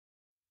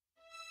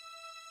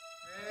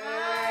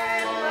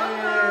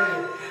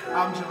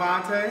I'm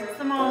Javante.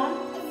 Simone.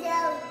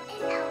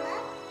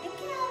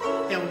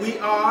 And we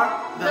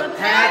are the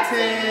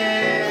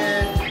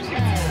Patent.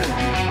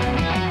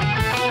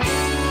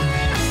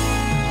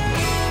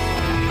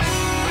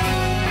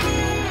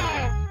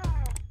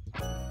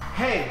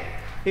 Hey,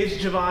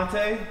 it's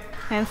Javante.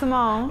 And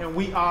Simone. And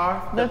we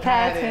are the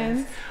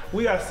Patents.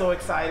 We are so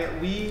excited.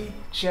 We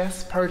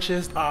just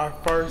purchased our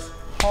first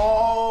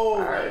home.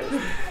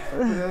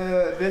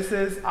 This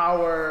is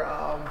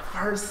our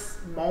first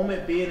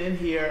moment being in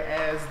here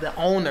as the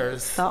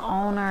owners. The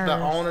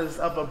owners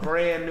of a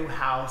brand new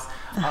house.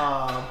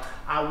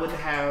 I wouldn't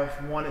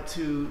have wanted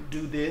to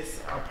do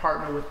this or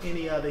partner with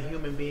any other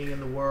human being in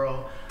the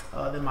world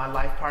than my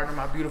life partner,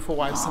 my beautiful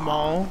wife,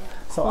 Simone.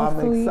 So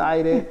I'm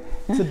excited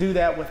to do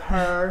that with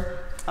her.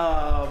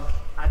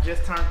 I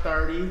just turned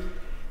 30.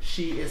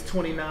 She is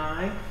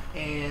 29,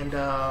 and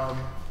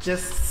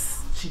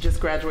she just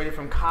graduated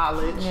from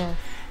college. Yes.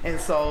 And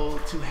so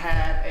to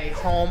have a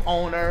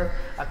homeowner,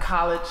 a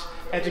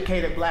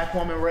college-educated black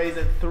woman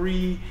raising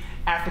 3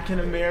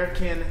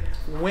 African-American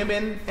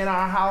women in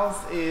our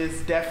house is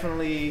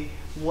definitely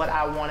what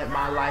I wanted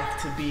my life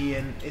to be,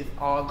 and it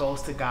all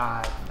goes to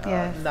God.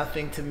 Yes.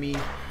 Nothing to me.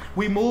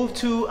 We moved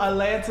to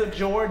Atlanta,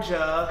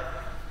 Georgia,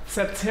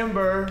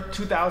 September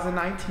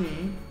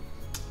 2019.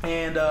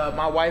 And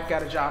my wife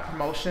got a job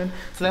promotion,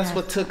 so that's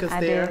what took us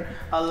there.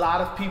 A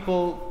lot of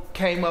people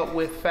came up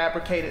with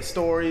fabricated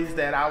stories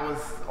that I was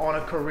on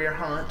a career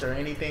hunt or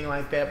anything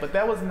like that, but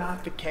that was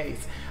not the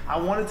case. I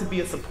wanted to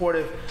be a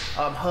supportive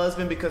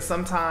husband, because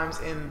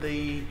sometimes in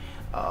the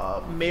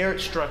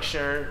marriage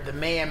structure, the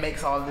man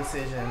makes all the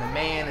decisions. The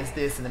man is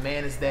this and the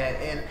man is that.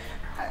 And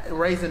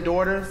raising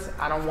daughters,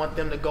 I don't want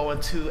them to go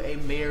into a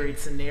married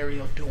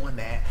scenario doing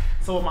that.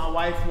 So my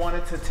wife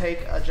wanted to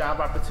take a job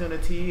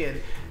opportunity, and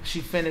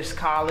she finished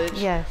college.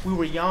 Yes. We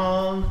were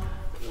young.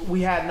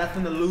 We had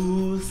nothing to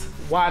lose.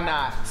 Why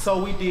not?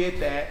 So we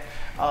did that.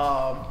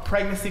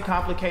 Pregnancy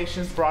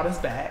complications brought us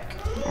back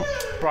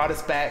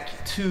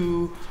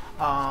to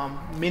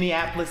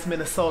Minneapolis,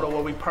 Minnesota,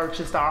 where we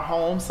purchased our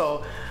home.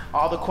 So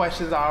all the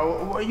questions are,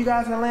 are you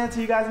guys in Atlanta?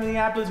 You guys in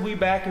Minneapolis? We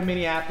back in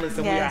Minneapolis,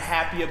 and we are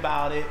happy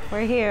about it.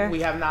 We're here. We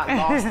have not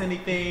lost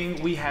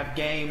anything. We have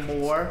gained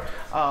more.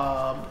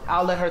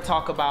 I'll let her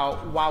talk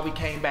about why we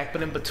came back.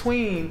 But in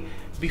between,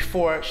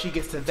 before she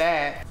gets to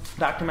that,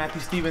 Dr.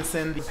 Matthew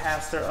Stevenson, the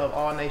pastor of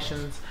All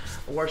Nations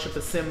Worship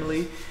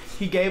Assembly,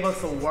 he gave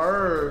us a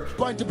word. It's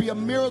going to be a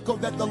miracle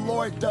that the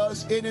Lord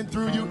does in and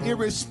through you,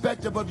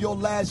 irrespective of your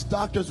last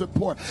doctor's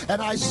report.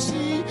 And I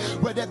see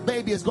where that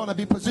baby is going to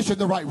be positioned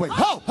the right way.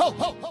 Ho, ho,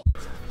 ho, ho.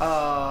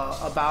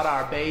 About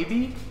our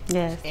baby.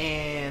 Yes.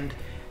 And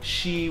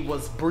she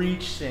was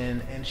breached,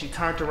 and she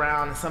turned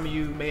around, and some of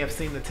you may have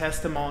seen the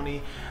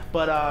testimony,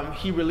 but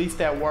he released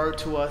that word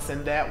to us,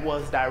 and that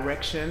was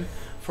direction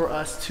for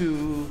us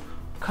to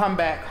come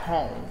back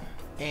home.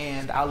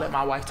 And I'll let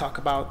my wife talk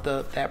about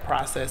that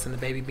process and the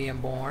baby being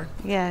born.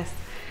 Yes.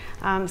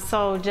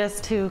 So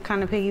just to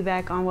kind of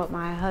piggyback on what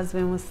my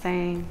husband was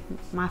saying,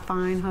 my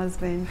fine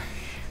husband,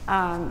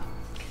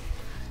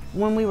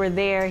 when we were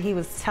there, he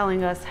was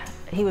telling us,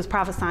 he was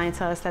prophesying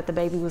to us that the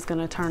baby was going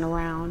to turn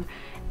around.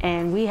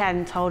 And we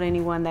hadn't told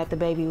anyone that the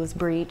baby was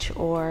breech,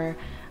 or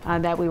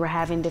that we were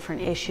having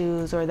different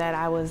issues, or that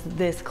I was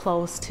this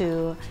close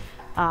to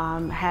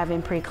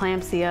having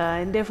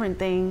preeclampsia and different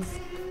things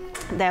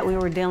that we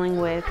were dealing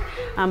with.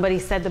 But he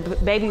said the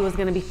baby was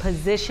going to be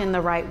positioned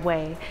the right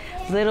way.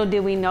 Little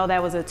did we know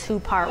that was a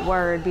 2-part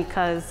word,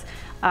 because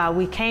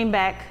we came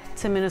back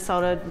to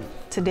Minnesota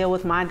to deal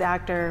with my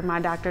doctor. My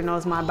doctor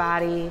knows my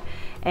body,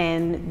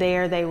 and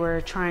there they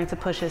were trying to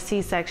push a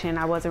C-section.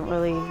 I wasn't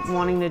really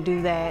wanting to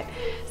do that.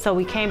 So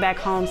we came back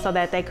home so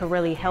that they could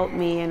really help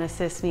me and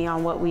assist me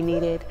on what we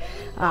needed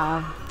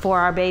for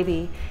our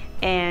baby.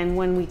 And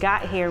when we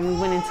got here and we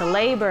went into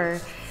labor,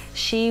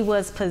 she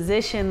was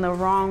positioned the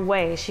wrong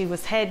way. She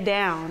was head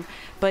down,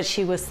 but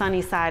she was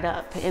sunny side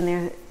up,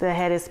 and the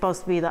head is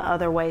supposed to be the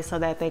other way so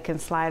that they can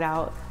slide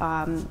out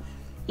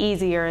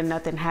easier and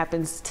nothing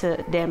happens to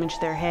damage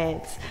their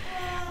heads.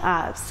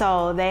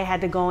 So they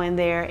had to go in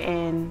there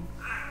and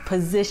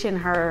position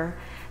her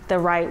the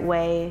right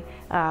way.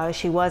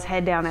 She was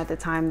head down at the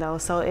time though,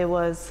 so it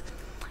was,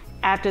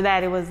 after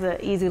that, it was an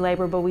easy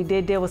labor, but we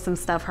did deal with some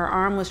stuff. Her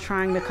arm was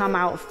trying to come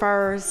out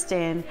first,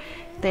 and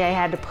they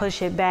had to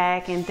push it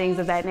back and things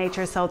of that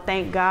nature. So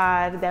thank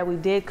God that we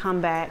did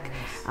come back,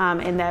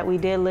 and that we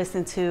did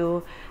listen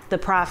to the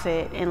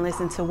prophet and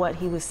listen to what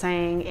he was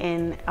saying,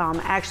 and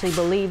actually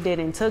believed it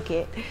and took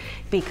it,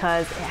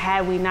 because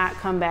had we not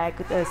come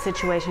back, the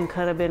situation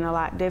could have been a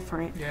lot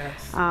different.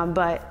 Yes.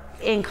 But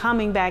in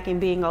coming back and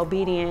being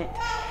obedient,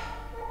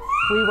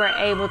 we were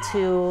able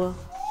to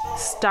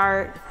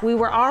we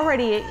were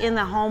already in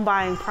the home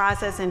buying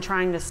process and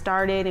trying to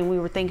start it, and we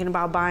were thinking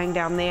about buying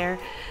down there.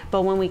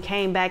 But when we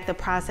came back, the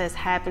process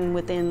happened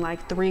within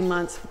like 3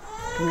 months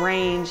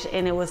range,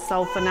 and it was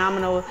so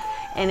phenomenal.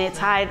 And it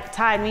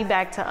tied me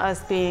back to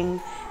us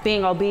being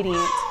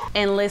obedient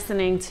and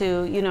listening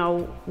to, you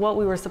know, what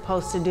we were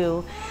supposed to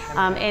do.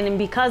 And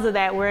because of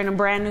that, we're in a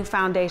brand new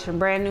foundation,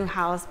 brand new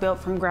house built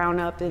from ground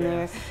up in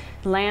there.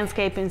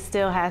 Landscaping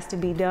still has to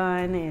be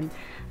done,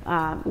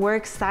 and we're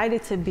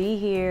excited to be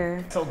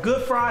here. So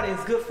Good Friday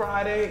is Good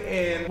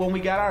Friday, and when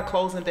we got our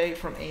closing date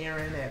from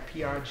Aaron at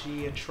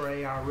PRG and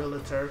Trey, our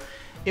realtor,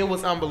 it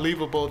was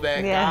unbelievable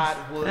that God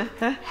would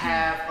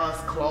have us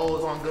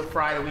close on Good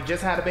Friday. We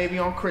just had a baby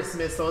on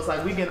Christmas, so it's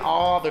like we get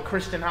all the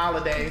Christian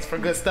holidays for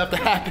good stuff to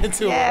happen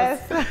to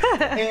us.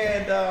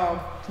 And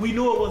we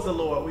knew it was the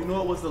Lord. We knew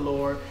it was the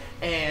Lord.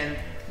 And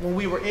when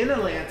we were in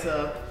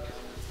Atlanta,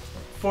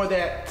 for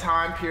that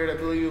time period, I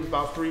believe it was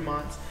about 3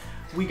 months,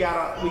 we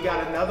got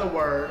another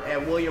word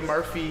at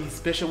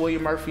Bishop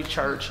William Murphy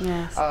Church.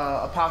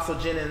 Apostle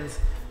Jennings,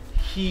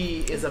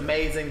 he is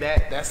amazing.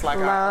 That's like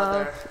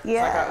our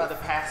other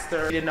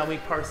pastor. He didn't know me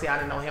personally, I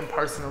didn't know him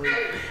personally.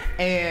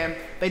 And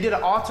they did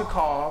an altar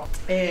call,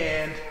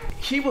 and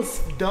he was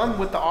done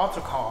with the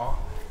altar call.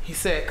 He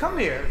said, "Come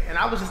here." And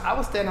I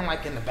was standing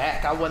like in the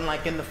back. I wasn't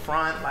like in the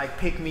front, like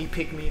pick me.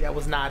 That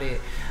was not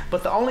it.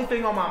 But the only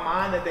thing on my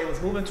mind that they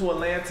was moving to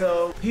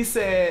Atlanta, he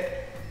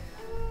said,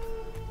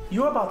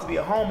 "You're about to be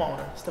a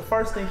homeowner." It's the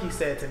first thing he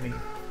said to me.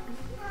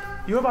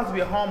 "You're about to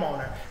be a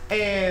homeowner."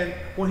 And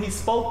when he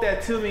spoke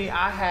that to me,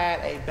 I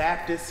had a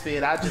Baptist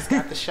fit. I just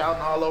got to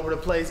shouting all over the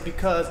place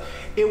because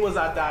it was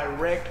a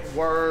direct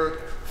word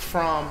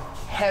from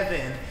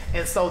heaven.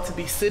 And so to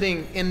be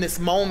sitting in this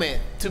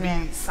moment, to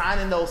be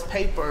signing those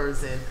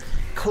papers and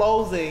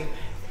closing.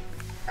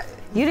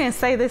 You didn't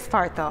say this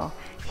part though.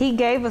 He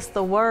gave us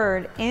the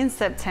word in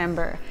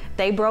September.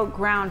 They broke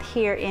ground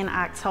here in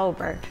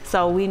October.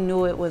 So we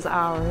knew it was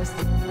ours.